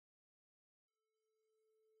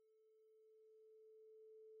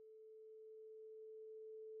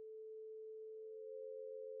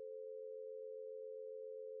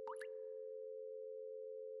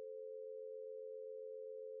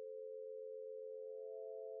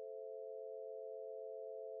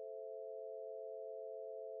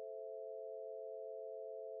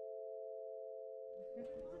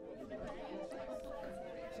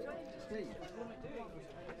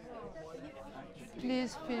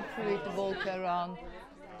Please feel free to walk around.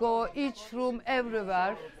 Go each room,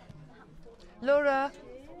 everywhere. Laura,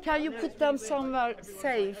 can you put them somewhere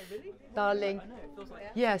safe, darling?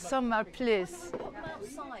 Yeah, somewhere, please.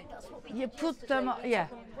 Outside, that's what we You put them, yeah.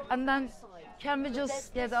 And then, can we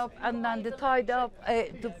just get up and then the tied up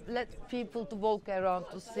to let people to walk around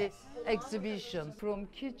to see exhibition. From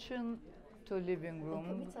kitchen to living room.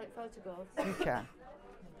 Can we take photographs? You can.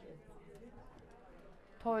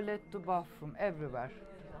 Toilet to bathroom, everywhere.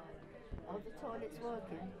 Are the toilets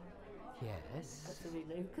working? Yes. That's a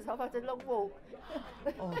relief, because I've had a long walk.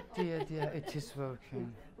 Oh dear, it is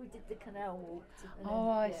working. We did the canal walk.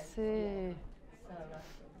 Oh, I see. So,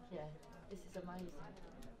 yeah, this is amazing.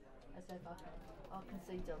 As if I can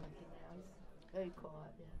see Jonathan now. He's very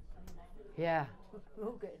quiet, Yeah. We're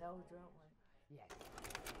all getting older, aren't we? Yes.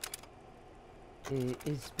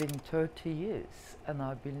 It's been 30 years and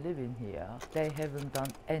I've been living here. They haven't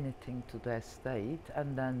done anything to the estate,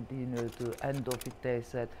 and then, you know, the end of it they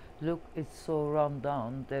said, look, it's so run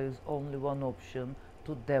down, there is only one option: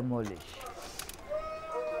 to demolish.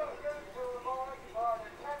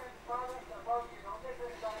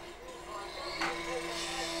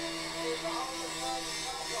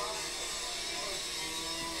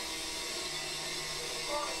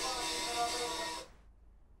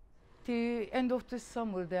 The end of the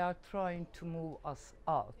summer, they are trying to move us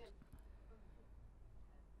out.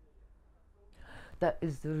 That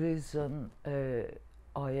is the reason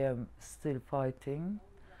I am still fighting,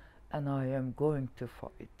 and I am going to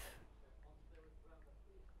fight.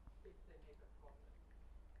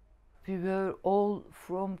 We were all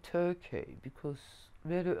from Turkey because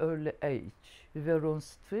very early age. We were on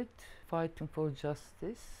street fighting for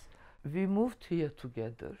justice. We moved here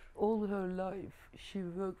together. All her life, she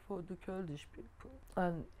worked for the Kurdish people.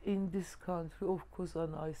 And in this country, of course,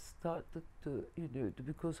 and I started to, you know,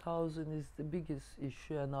 because housing is the biggest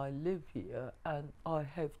issue, and I live here, and I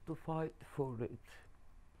have to fight for it.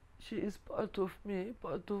 She is part of me,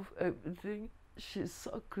 part of everything. She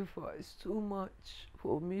sacrificed too much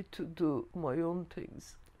for me to do my own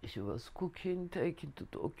things. She was cooking, taking to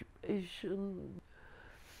the occupation,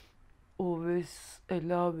 always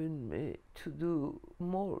allowing me to do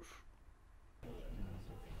more. I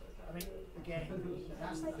mean, again,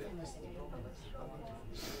 that's the thing, that's the problem.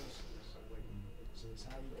 So it's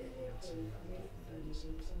how you get into different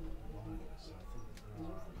bases and lines.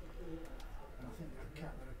 I think there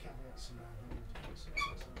are caveats around how you define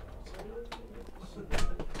success.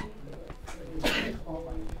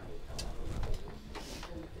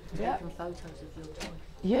 Yeah. Taking photos of your toilet.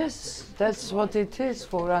 Yes, that's what it is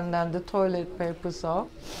for, and then the toilet papers are.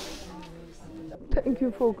 Thank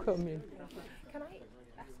you for coming. Can I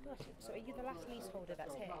ask a question? So are you the last leaseholder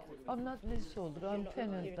that's here? I'm not leaseholder, I'm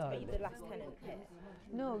tenant, Are you darling. the last tenant here?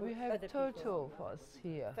 No, we have Other 30 people? of us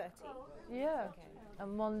here. 30? Yeah, Okay.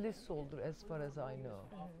 and one leaseholder as far as I know.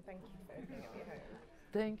 Thank you for opening up your home.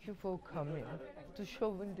 Thank you for coming, to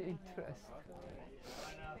showing the interest.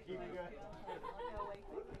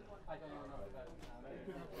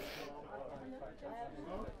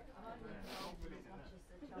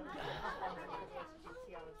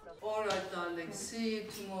 All right, darling. See you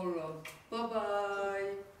tomorrow. Bye-bye.